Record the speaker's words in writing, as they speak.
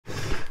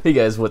Hey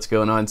guys, what's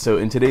going on? So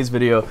in today's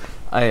video,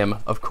 I am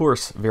of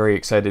course very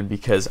excited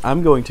because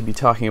I'm going to be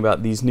talking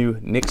about these new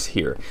nicks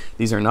here.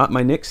 These are not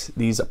my nicks,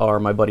 these are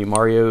my buddy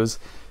Mario's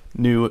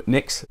new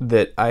nicks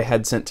that I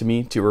had sent to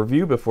me to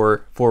review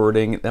before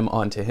forwarding them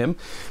on to him.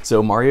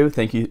 So Mario,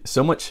 thank you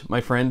so much,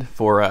 my friend,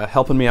 for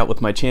helping me out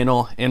with my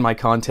channel and my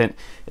content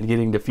and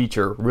getting to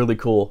feature really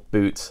cool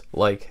boots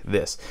like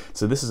this.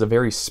 So this is a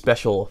very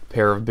special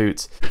pair of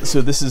boots. So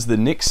this is the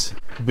Nicks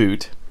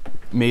boot,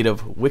 made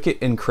of Wickett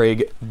and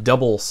Craig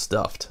double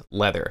stuffed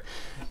leather.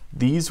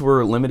 These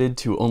were limited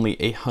to only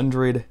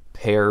 100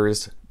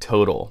 pairs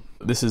total.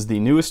 This is the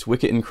newest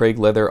Wickett and Craig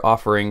leather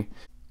offering,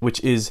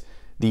 which is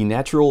the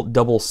natural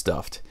double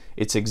stuffed.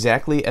 It's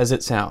exactly as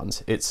it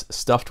sounds. It's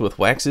stuffed with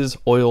waxes,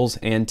 oils,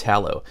 and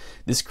tallow.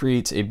 This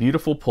creates a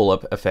beautiful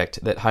pull-up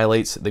effect that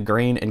highlights the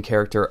grain and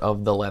character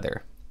of the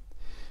leather.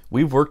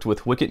 We've worked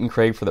with Wickett and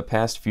Craig for the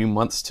past few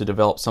months to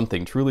develop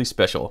something truly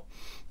special.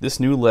 This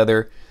new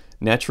leather,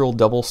 natural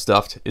double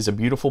stuffed, is a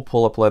beautiful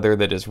pull-up leather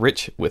that is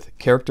rich with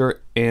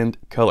character and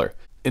color.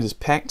 It is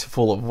packed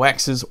full of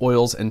waxes,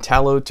 oils, and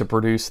tallow to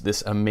produce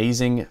this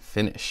amazing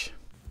finish.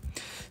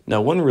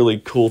 Now, one really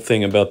cool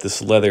thing about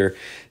this leather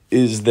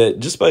is that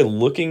just by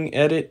looking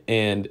at it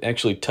and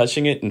actually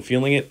touching it and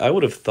feeling it, I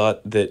would have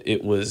thought that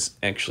it was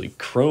actually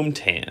chrome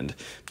tanned.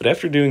 But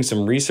after doing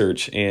some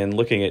research and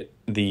looking at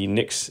the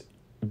Nicks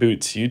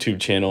Boots YouTube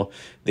channel,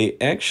 they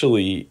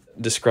actually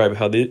describe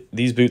how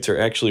these boots are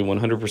actually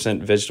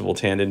 100% vegetable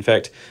tanned. In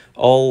fact,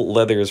 all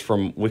leathers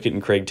from Wickett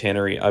and Craig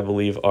Tannery, I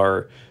believe,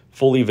 are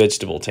fully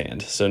vegetable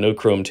tanned, so no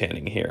chrome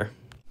tanning here.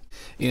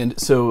 And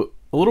so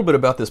a little bit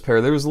about this pair.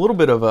 There was a little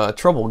bit of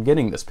trouble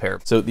getting this pair.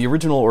 So the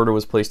original order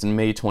was placed in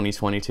May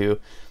 2022.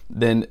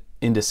 Then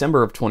in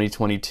December of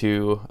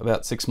 2022,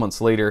 about 6 months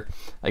later,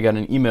 I got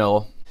an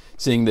email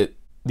saying that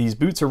these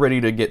boots are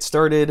ready to get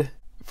started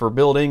for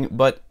building,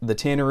 but the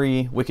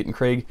tannery, Wickett and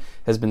Craig,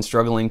 has been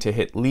struggling to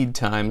hit lead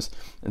times,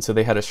 and so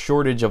they had a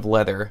shortage of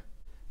leather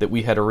that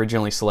we had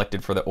originally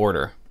selected for the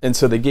order. And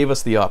so they gave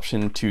us the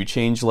option to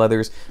change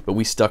leathers, but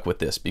we stuck with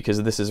this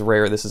because this is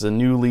rare. This is a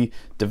newly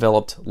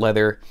developed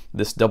leather,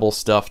 this double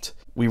stuffed.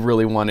 We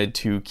really wanted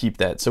to keep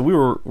that, so we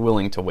were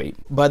willing to wait.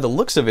 By the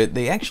looks of it,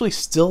 they actually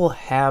still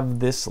have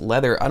this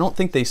leather. I don't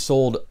think they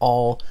sold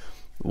all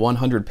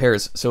 100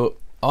 pairs. So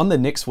on the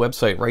Nicks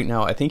website right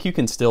now, I think you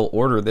can still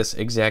order this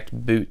exact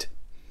boot.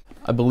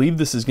 I believe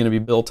this is going to be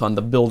built on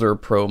the Builder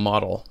Pro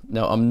model.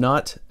 Now, I'm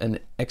not an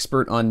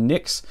expert on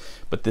Nicks,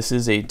 but this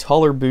is a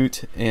taller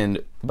boot,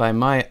 and by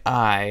my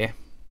eye,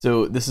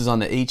 so this is on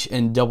the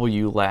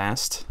H&W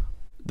last.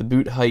 The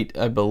boot height,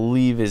 I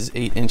believe, is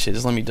 8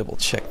 inches. Let me double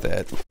check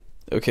that.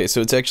 Okay,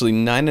 so it's actually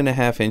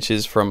 9.5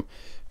 inches from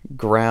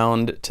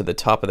ground to the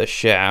top of the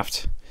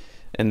shaft.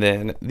 And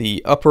then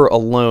the upper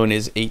alone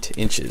is 8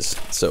 inches.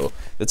 So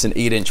that's an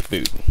 8-inch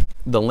boot.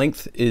 The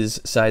length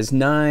is size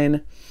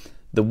 9.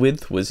 The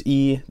width was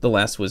E. The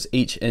last was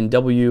H and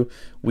W.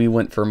 We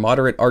went for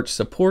moderate arch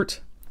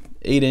support,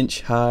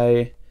 8-inch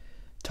high.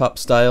 Top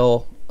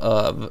style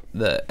of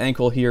the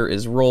ankle here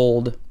is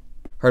rolled.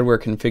 Hardware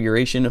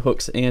configuration,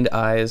 hooks and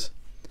eyes,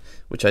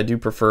 which I do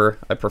prefer.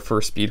 I prefer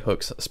speed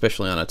hooks,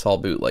 especially on a tall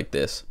boot like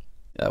this.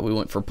 We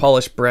went for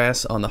polished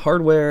brass on the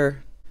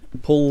hardware.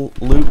 Pull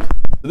loop.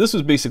 This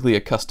was basically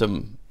a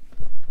custom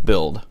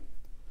build,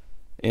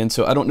 and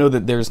so I don't know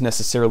that there's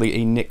necessarily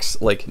a Nicks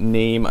like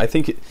name. I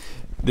think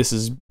this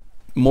is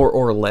more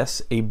or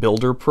less a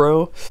Builder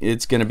Pro.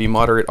 It's going to be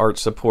moderate arch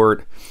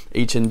support,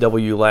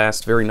 H&W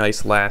last, very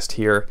nice last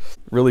here,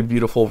 really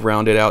beautiful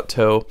rounded out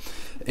toe.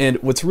 And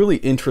what's really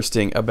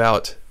interesting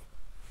about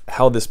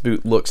how this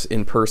boot looks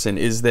in person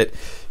is that,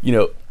 you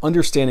know,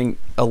 understanding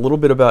a little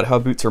bit about how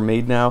boots are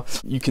made now,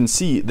 you can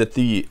see that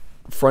the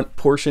front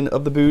portion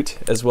of the boot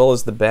as well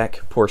as the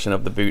back portion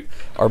of the boot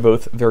are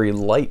both very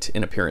light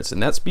in appearance,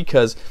 and that's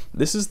because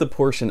this is the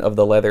portion of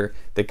the leather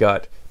that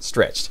got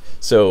stretched.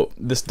 So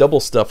this double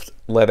stuffed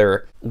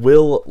leather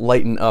will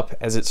lighten up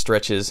as it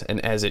stretches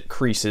and as it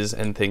creases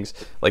and things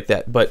like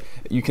that, but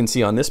you can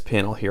see on this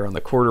panel here, on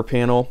the quarter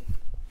panel,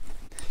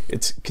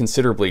 it's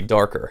considerably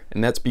darker,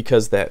 and that's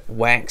because that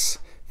wax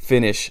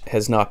finish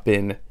has not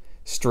been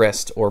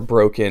stressed or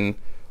broken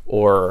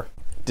or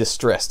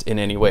distressed in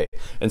any way.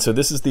 And so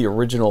this is the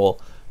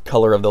original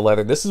color of the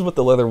leather. This is what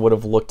the leather would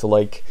have looked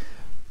like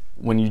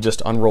when you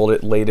just unrolled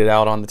it, laid it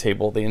out on the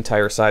table, the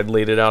entire side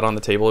laid it out on the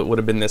table. It would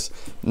have been this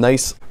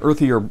nice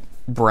earthier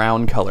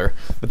brown color.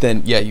 But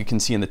then, yeah, you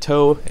can see in the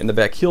toe and the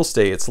back heel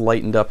stay, it's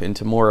lightened up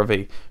into more of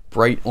a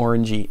bright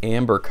orangey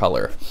amber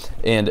color.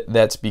 And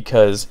that's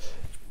because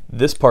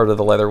this part of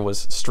the leather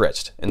was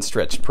stretched, and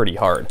stretched pretty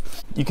hard.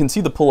 You can see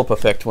the pull-up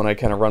effect when I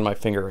kind of run my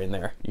finger in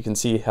there. You can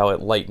see how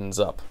it lightens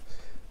up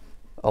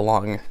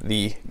along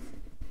the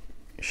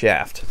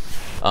shaft,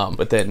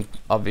 but then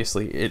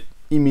obviously it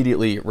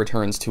immediately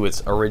returns to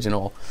its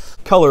original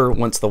color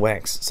once the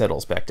wax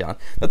settles back down.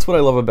 That's what I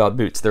love about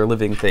boots. They're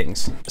living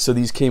things. So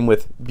these came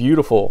with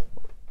beautiful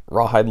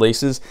rawhide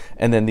laces,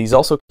 and then these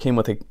also came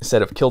with a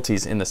set of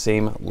kilties in the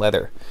same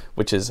leather,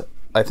 which is,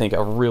 I think,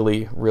 a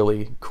really,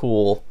 really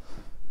cool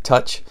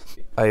touch.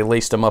 I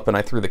laced them up and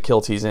I threw the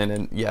kilties in,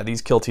 and yeah,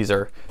 these kilties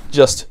are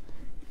just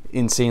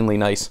insanely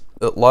nice.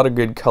 A lot of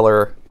good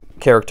color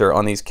character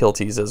on these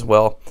kilties as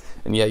well.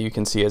 And yeah, you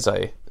can see as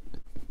I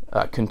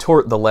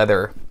contort the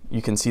leather,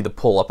 you can see the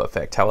pull-up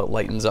effect, how it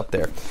lightens up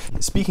there.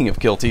 Speaking of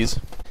kilties,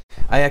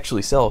 I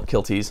actually sell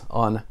kilties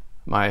on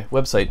my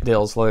website,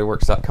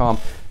 dalesleatherworks.com,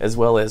 as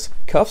well as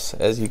cuffs,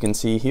 as you can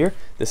see here.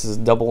 This is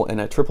double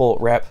and a triple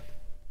wrap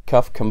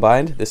cuff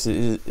combined. This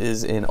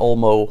is in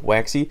Olmo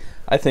waxy.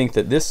 I think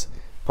that this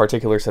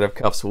particular set of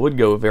cuffs would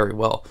go very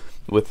well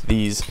with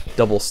these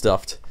double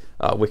stuffed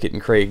Wickett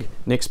and Craig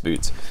Nix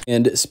boots.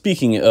 And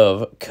speaking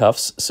of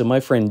cuffs, so my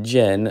friend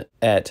Jen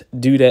at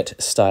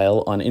Dudette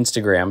Style on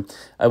Instagram,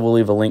 I will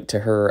leave a link to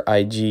her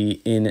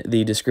IG in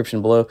the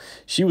description below.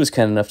 She was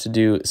kind enough to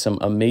do some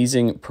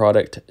amazing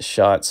product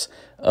shots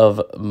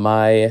of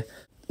my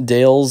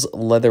Dales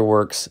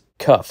Leatherworks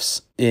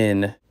cuffs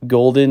in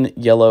golden,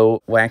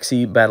 yellow,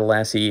 waxy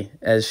badalassie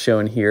as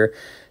shown here.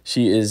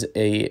 She is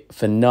a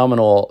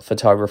phenomenal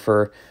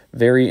photographer,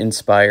 very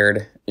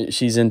inspired.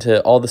 She's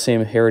into all the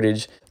same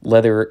heritage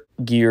leather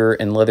gear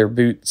and leather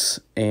boots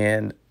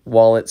and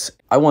wallets.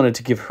 I wanted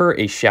to give her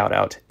a shout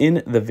out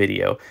in the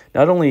video,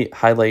 not only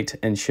highlight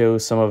and show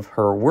some of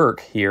her work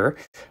here,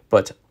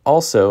 but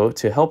also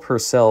to help her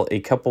sell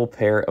a couple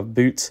pair of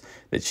boots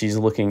that she's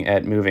looking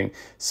at moving.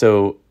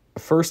 So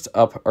first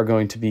up are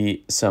going to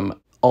be some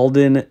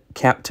Alden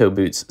cap toe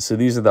boots. So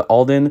these are the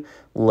Alden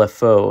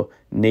Lefaux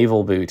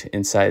naval boot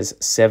in size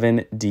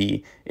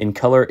 7D in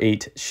color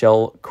 8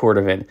 shell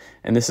cordovan,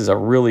 and this is a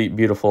really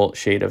beautiful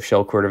shade of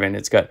shell cordovan.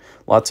 It's got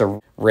lots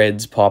of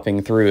reds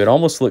popping through. It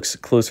almost looks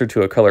closer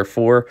to a color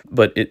 4,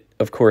 but it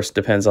of course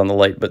depends on the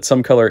light, but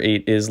some color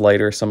 8 is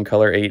lighter, some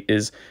color 8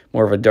 is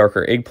more of a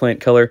darker eggplant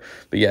color.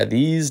 But yeah,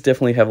 these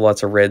definitely have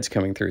lots of reds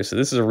coming through, so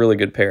this is a really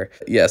good pair.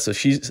 Yeah, so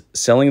she's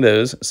selling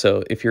those,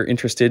 so if you're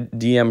interested,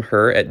 DM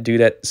her at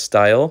Dudette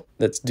Style.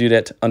 That's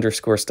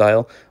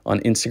Dudette_style on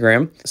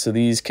Instagram. So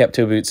these cap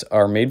toe boots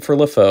are made for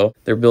Lefaux.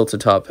 They're built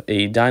atop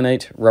a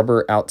Dynite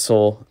rubber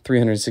outsole,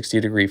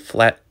 360-degree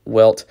flat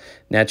welt,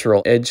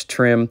 natural edge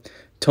trim,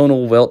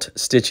 tonal welt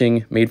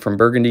stitching made from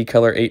burgundy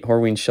color 8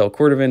 Horween shell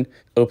cordovan,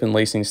 open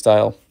lacing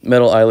style,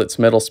 metal eyelets,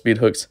 metal speed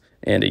hooks,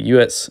 and a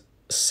US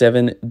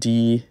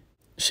 7D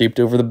shaped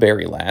over the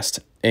berry last.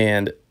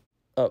 And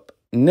up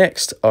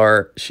next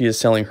she is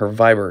selling her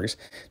Vibergs.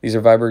 These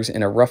are Vibergs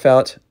in a rough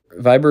out,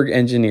 Viberg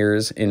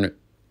Engineers in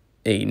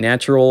a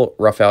natural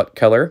rough out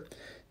color,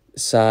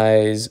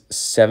 size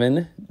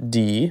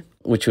 7D,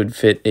 which would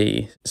fit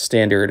a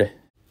standard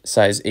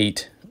size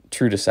 8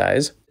 true to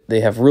size.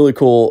 They have really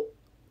cool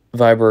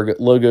Viberg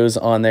logos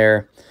on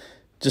there.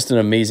 Just an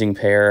amazing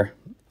pair.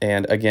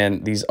 And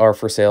again, these are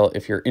for sale.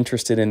 If you're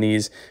interested in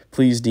these,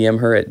 please DM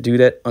her at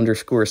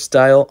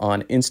Dudette_style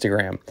on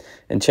Instagram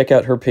and check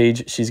out her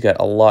page. She's got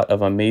a lot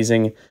of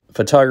amazing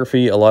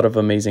photography, a lot of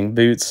amazing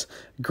boots,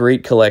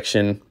 great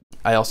collection.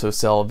 I also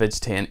sell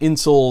Vegetan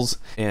insoles,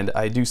 and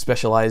I do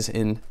specialize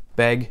in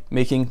bag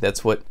making.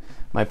 That's what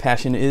my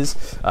passion is.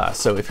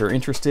 So if you're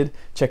interested,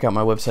 check out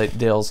my website,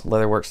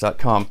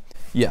 dalesleatherworks.com.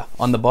 Yeah,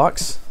 on the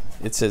box,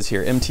 it says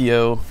here,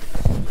 MTO,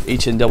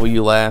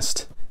 H&W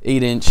last,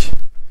 8-inch,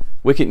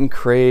 Wickett and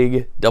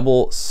Craig,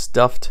 double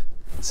stuffed,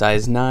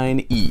 size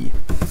 9E.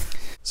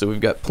 So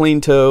we've got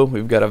plain toe,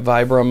 we've got a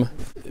Vibram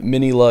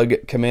mini lug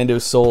commando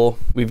sole,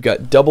 we've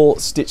got double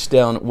stitch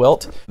down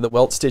welt. The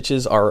welt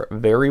stitches are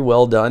very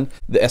well done.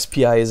 The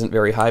SPI isn't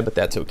very high, but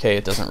that's okay.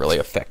 It doesn't really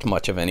affect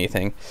much of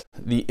anything.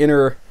 The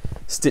inner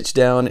stitch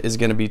down is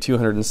going to be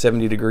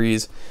 270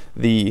 degrees.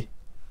 The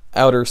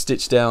outer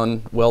stitch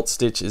down welt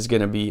stitch is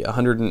going to be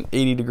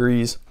 180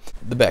 degrees.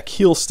 The back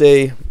heel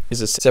stay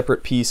is a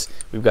separate piece.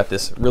 We've got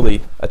this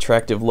really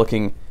attractive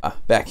looking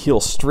back heel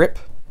strip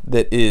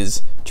that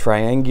is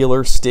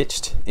triangular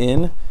stitched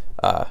in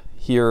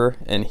here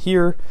and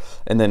here,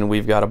 and then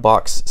we've got a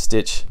box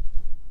stitch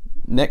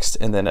next,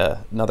 and then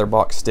another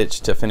box stitch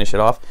to finish it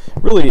off.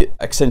 Really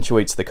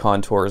accentuates the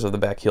contours of the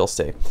back heel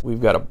stay.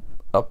 We've got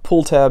a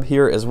pull tab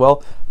here as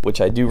well, which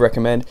I do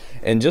recommend,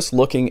 and just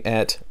looking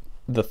at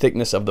the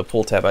thickness of the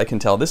pull tab, I can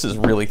tell this is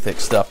really thick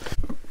stuff.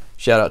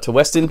 Shout out to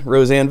Weston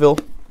Rose Anvil.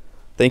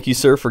 Thank you,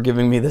 sir, for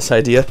giving me this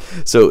idea.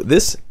 So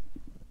this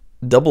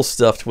double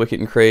stuffed Wickett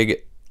and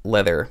Craig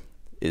leather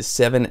is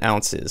 7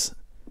 ounces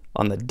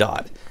on the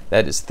dot.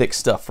 That is thick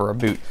stuff for a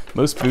boot.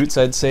 Most boots,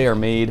 I'd say, are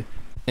made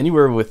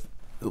anywhere with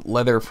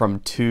leather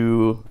from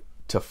 2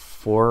 to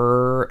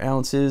 4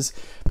 ounces,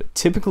 but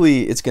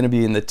typically it's going to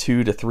be in the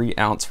 2 to 3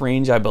 ounce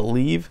range, I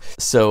believe.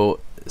 So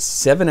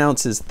 7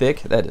 ounces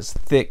thick, that is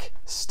thick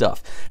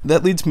stuff.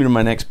 That leads me to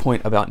my next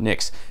point about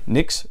Nix.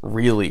 Nix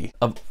really,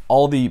 of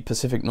all the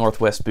Pacific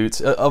Northwest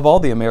boots, of all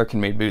the American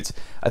made boots,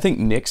 I think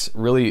Nix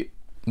really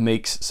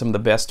makes some of the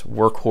best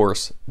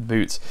workhorse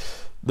boots.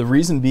 The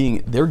reason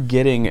being, they're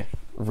getting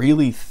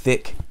really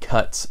thick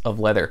cuts of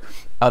leather.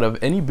 Out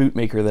of any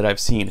bootmaker that I've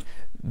seen,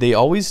 they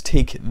always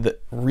take the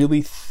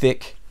really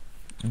thick,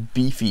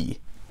 beefy,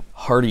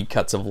 hardy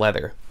cuts of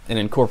leather and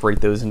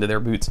incorporate those into their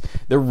boots.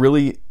 They're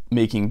really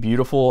making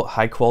beautiful,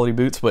 high quality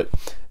boots, but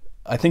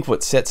I think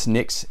what sets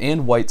NYX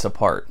and whites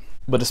apart,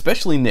 but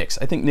especially NYX,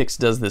 I think NYX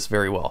does this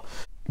very well.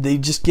 They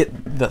just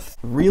get the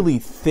really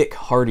thick,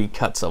 hardy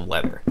cuts of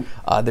leather.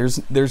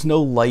 There's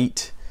no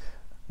light,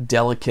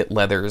 delicate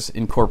leathers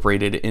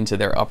incorporated into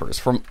their uppers.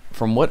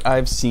 From what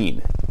I've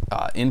seen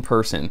in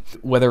person,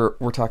 whether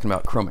we're talking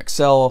about Chrome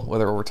XL,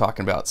 whether we're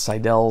talking about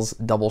Seidel's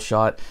double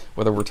shot,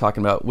 whether we're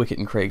talking about Wickett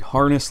and Craig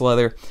harness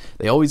leather,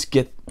 they always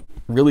get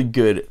really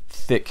good,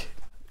 thick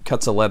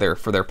cuts of leather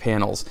for their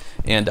panels,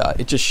 and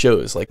it just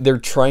shows like they're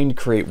trying to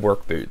create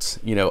work boots.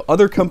 You know,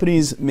 other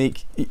companies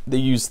they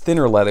use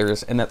thinner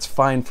leathers, and that's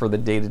fine for the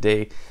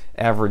day-to-day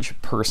average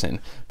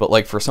person, but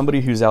like for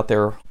somebody who's out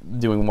there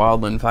doing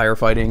wildland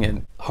firefighting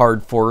and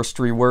hard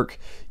forestry work,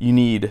 you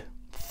need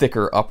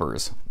thicker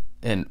uppers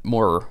and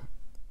more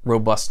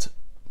robust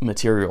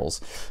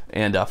materials.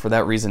 And for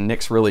that reason,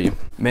 NYX really,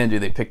 man, do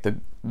they pick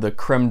the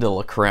creme de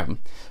la creme.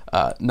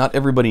 Not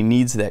everybody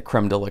needs that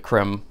creme de la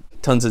creme,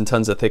 tons and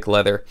tons of thick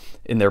leather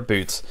in their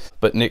boots,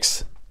 but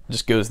NYX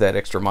just goes that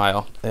extra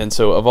mile. And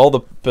so of all the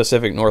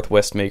Pacific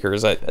Northwest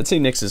makers, I'd say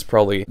NYX is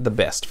probably the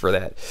best for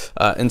that.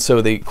 And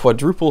so they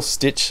quadruple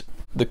stitch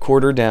the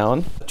quarter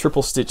down,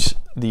 triple stitch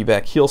the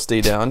back heel stay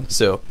down,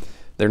 so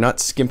they're not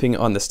skimping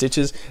on the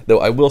stitches. Though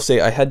I will say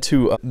I had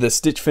to, the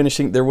stitch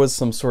finishing, there was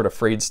some sort of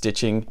frayed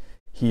stitching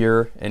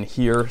here and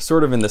here,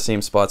 sort of in the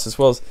same spots, as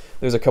well as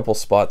there's a couple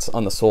spots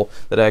on the sole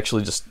that I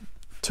actually just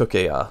took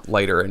a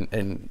lighter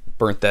and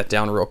burnt that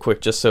down real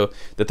quick, just so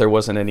that there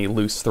wasn't any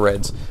loose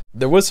threads.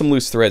 There was some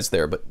loose threads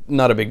there, but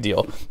not a big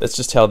deal. That's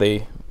just how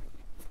they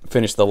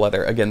finish the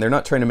leather. Again, they're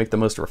not trying to make the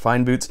most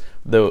refined boots,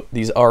 though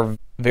these are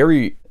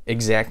very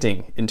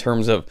exacting in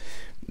terms of,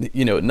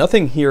 you know,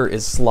 nothing here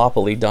is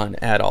sloppily done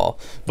at all.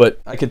 But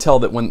I could tell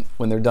that when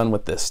they're done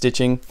with the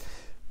stitching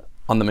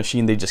on the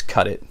machine, they just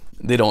cut it.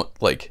 They don't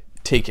like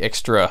take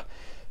extra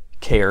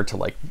care to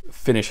like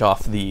finish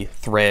off the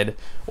thread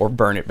or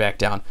burn it back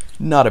down.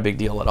 Not a big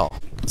deal at all.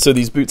 So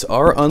these boots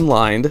are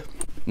unlined,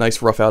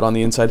 nice rough out on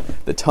the inside.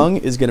 The tongue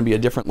is going to be a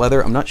different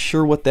leather. I'm not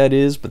sure what that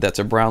is, but that's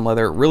a brown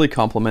leather. It really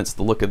complements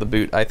the look of the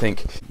boot. I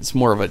think it's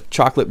more of a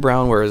chocolate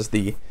brown, whereas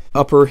the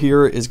upper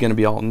here is going to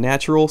be all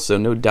natural, so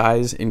no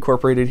dyes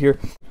incorporated here.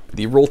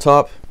 The roll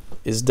top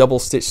is double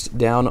stitched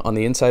down on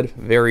the inside,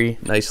 very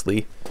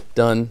nicely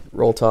done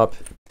roll top.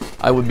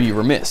 I would be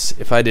remiss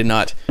if I did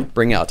not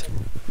bring out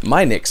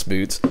my NYX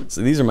boots.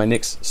 So these are my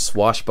NYX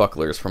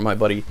swashbucklers from my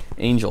buddy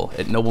Angel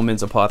at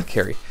Nobleman's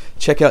Apothecary.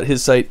 Check out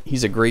his site.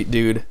 He's a great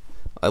dude.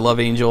 I love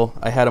Angel.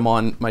 I had him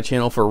on my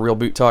channel for a real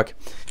boot talk.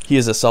 He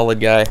is a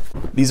solid guy.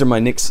 These are my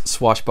NYX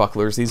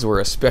swashbucklers. These were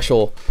a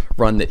special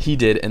run that he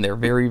did, and they're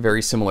very,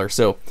 very similar.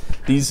 So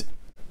these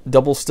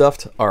double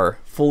stuffed are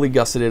fully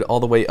gusseted all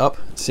the way up.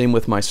 Same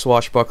with my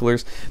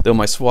swashbucklers, though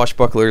my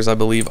swashbucklers I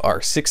believe are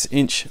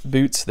 6-inch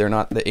boots. They're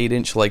not the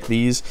 8-inch like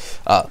these.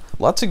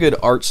 Lots of good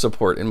arch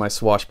support in my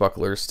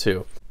swashbucklers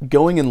too.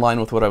 Going in line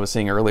with what I was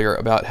saying earlier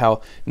about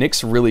how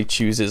NYX really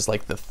chooses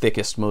like the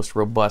thickest, most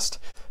robust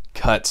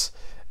cuts,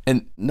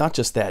 and not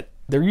just that,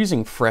 they're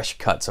using fresh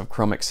cuts of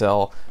Chrome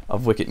XL,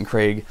 of Wickett and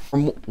Craig.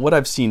 From what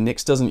I've seen,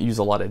 NYX doesn't use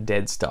a lot of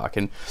dead stock,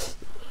 and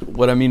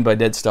what I mean by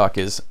dead stock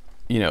is,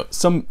 you know,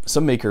 some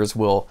makers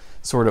will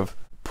sort of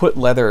put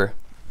leather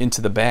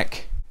into the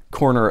back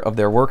corner of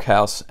their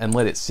workhouse and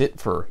let it sit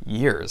for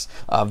years.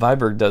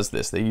 Viberg does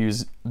this.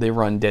 They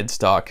run dead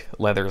stock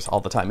leathers all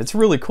the time. It's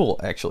really cool,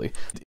 actually.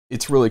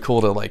 It's really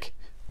cool to like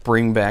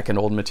bring back an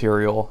old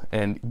material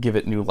and give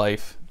it new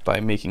life by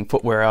making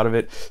footwear out of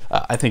it.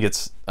 I think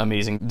it's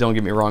amazing. Don't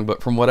get me wrong,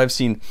 but from what I've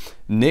seen,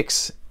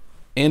 NYX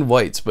and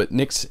whites, but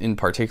NYX in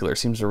particular,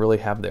 seems to really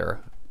have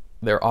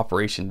their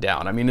operation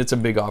down. I mean, it's a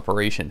big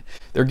operation.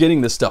 They're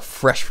getting this stuff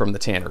fresh from the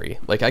tannery.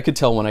 Like I could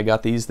tell when I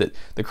got these that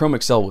the Chrome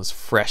XL was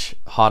fresh,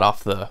 hot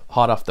off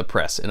the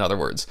press, in other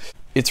words.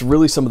 It's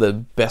really some of the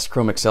best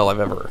Chrome XL I've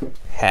ever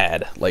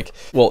had. Like,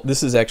 well,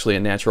 this is actually a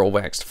natural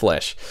waxed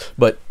flesh,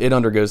 but it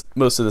undergoes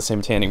most of the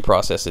same tanning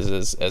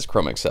processes as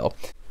Chrome XL.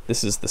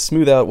 This is the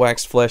smooth out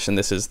waxed flesh, and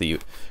this is the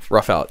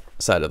rough out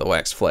side of the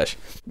waxed flesh.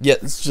 Yeah,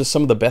 it's just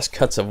some of the best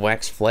cuts of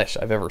waxed flesh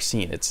I've ever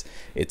seen. It's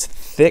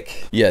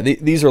thick. Yeah,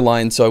 these are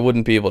lined, so I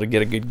wouldn't be able to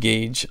get a good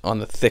gauge on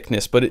the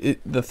thickness, but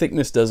the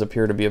thickness does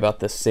appear to be about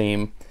the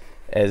same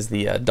as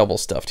the double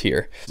stuffed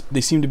here.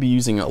 They seem to be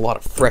using a lot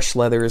of fresh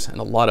leathers and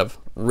a lot of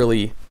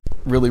really,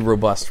 really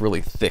robust,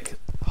 really thick,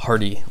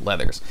 hardy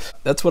leathers.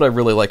 That's what I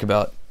really like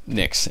about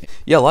NYX.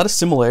 Yeah, a lot of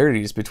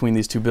similarities between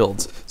these two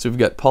builds. So we've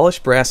got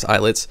polished brass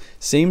eyelets,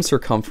 same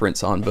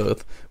circumference on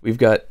both. We've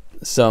got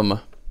some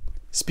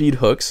speed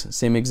hooks,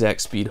 same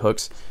exact speed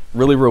hooks,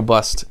 really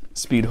robust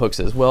speed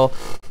hooks as well.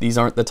 These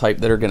aren't the type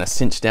that are going to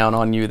cinch down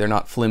on you. They're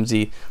not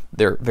flimsy.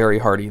 They're very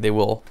hardy. They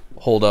will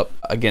hold up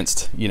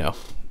against, you know,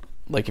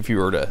 like if you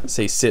were to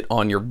say sit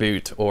on your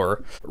boot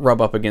or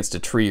rub up against a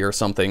tree or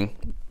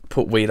something,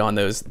 put weight on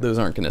those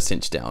aren't going to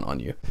cinch down on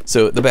you.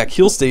 So the back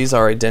heel stays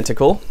are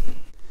identical.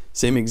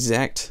 Same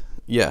exact,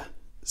 yeah,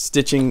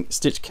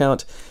 stitch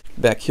count.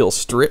 Back heel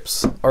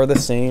strips are the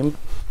same.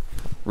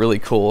 Really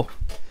cool.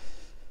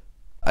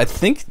 I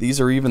think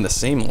these are even the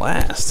same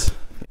last.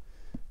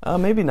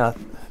 Maybe not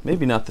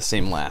the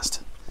same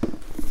last.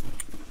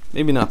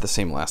 Maybe not the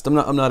same last.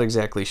 I'm not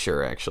exactly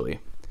sure actually.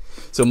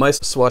 So my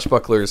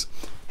swashbucklers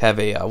have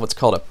a what's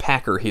called a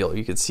packer heel.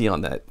 You can see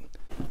on that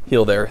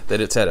heel there that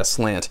it's at a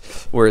slant,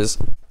 whereas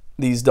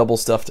these double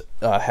stuffed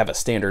have a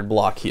standard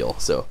block heel.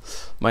 So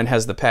mine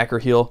has the packer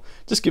heel,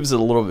 just gives it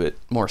a little bit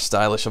more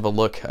stylish of a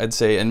look, I'd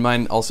say. And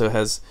mine also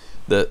has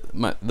the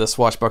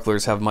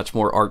swashbucklers have much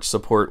more arch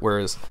support,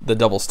 whereas the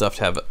double stuffed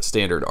have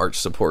standard arch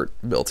support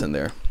built in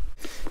there.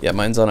 Yeah,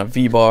 mine's on a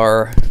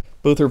V-bar.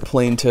 Both are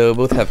plain toe.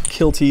 Both have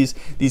kilties.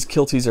 These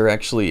kilties are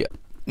actually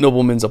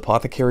Nobleman's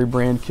Apothecary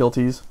brand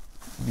kilties.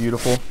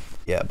 Beautiful.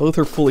 Yeah, both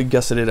are fully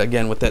gusseted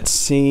again with that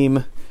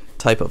same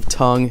type of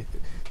tongue.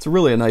 It's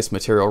really a nice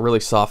material, really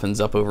softens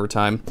up over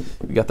time.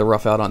 We got the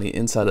rough out on the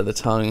inside of the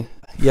tongue.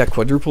 Yeah,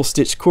 quadruple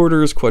stitch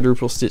quarters,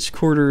 quadruple stitch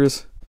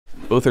quarters.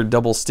 Both are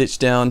double stitched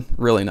down,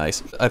 really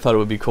nice. I thought it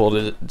would be cool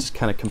to just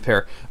kind of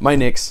compare my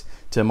Nicks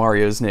to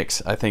Mario's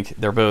Nicks. I think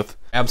they're both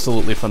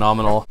absolutely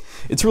phenomenal.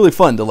 It's really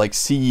fun to like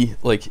see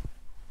like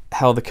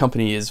how the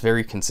company is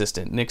very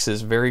consistent. Nicks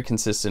is very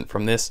consistent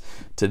from this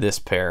to this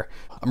pair.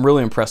 I'm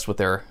really impressed with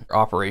their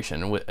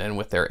operation and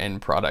with their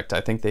end product.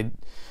 I think they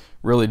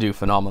really do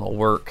phenomenal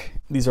work.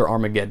 These are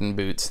Armageddon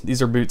boots.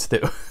 These are boots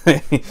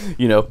that,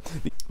 you know,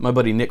 my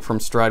buddy Nick from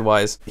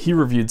Stridewise, he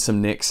reviewed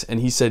some Nicks and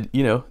he said,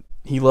 you know,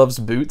 he loves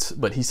boots,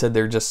 but he said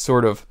they're just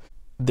sort of,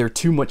 they're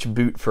too much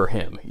boot for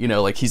him. You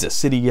know, like he's a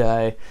city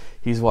guy,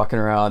 he's walking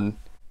around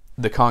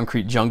the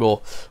concrete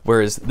jungle,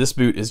 whereas this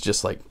boot is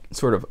just like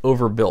sort of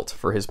overbuilt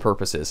for his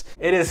purposes.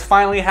 It is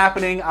finally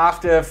happening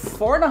after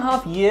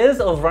 4.5 years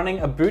of running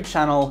a boot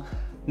channel.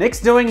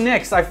 Nick's doing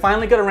Nicks. I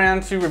finally got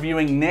around to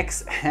reviewing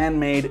Nick's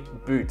handmade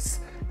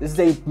boots. This is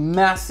a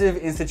massive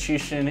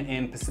institution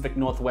in Pacific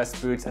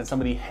Northwest boots and some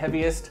of the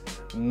heaviest,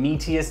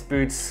 meatiest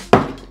boots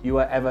you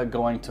are ever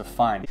going to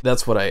find.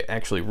 That's what I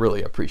actually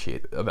really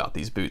appreciate about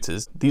these boots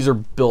is these are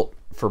built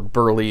for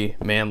burly,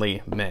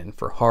 manly men,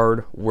 for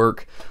hard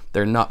work.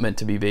 They're not meant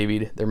to be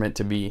babied. They're meant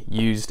to be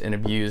used and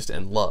abused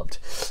and loved.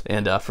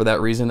 And for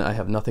that reason, I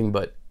have nothing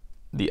but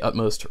the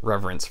utmost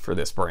reverence for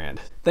this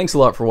brand. Thanks a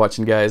lot for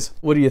watching, guys.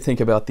 What do you think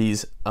about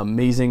these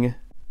amazing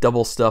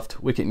double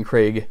stuffed Wickett and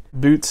Craig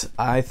boots?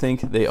 I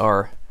think they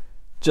are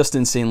just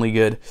insanely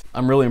good.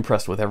 I'm really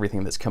impressed with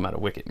everything that's come out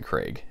of Wickett and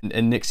Craig.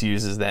 And Nicks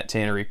uses that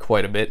tannery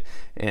quite a bit,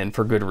 and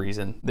for good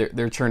reason.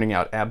 They're churning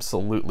out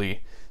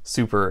absolutely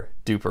super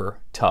duper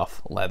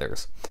tough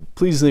leathers.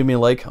 Please leave me a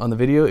like on the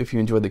video if you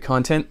enjoyed the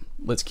content.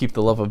 Let's keep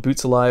the love of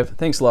boots alive.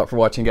 Thanks a lot for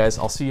watching, guys.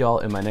 I'll see y'all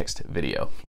in my next video.